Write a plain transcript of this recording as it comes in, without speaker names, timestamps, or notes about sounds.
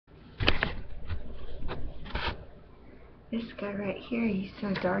This guy right here, he's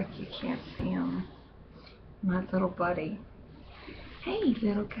so dark you can't see him. My little buddy. Hey,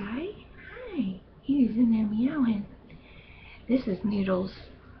 little guy. Hi. He's in there meowing. This is Noodles.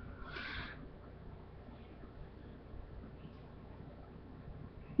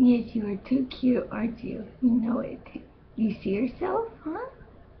 Yes, you are too cute, aren't you? You know it. You see yourself, huh?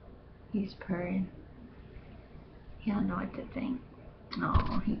 He's purring. He don't know what to think.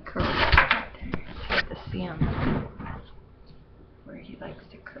 Oh, he curled up right there. It's hard to see him where he likes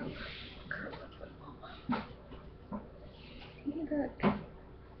to curl up with Mama. See, look.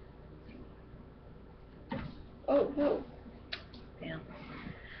 Oh, whoa. Damn.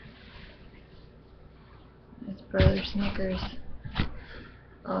 His brother Snickers.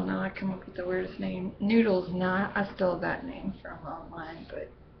 Oh no, I come up with the weirdest name. Noodles, not. I stole that name from online, but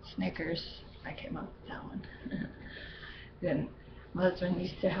Snickers, I came up with that one. Then my husband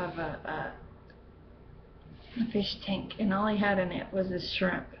used to have a fish tank, and all he had in it was a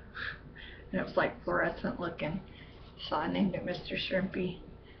shrimp. And it was like fluorescent looking, so I named it Mr. Shrimpy.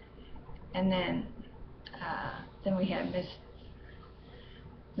 And then we had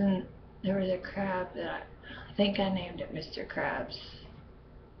then there was a crab that I think I named it Mr. Krabs.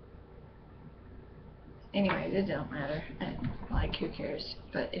 Anyways, it don't matter. And, like, who cares?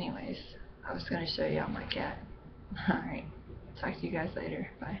 But anyways, I was going to show y'all my cat. Alright, talk to you guys later.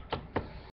 Bye.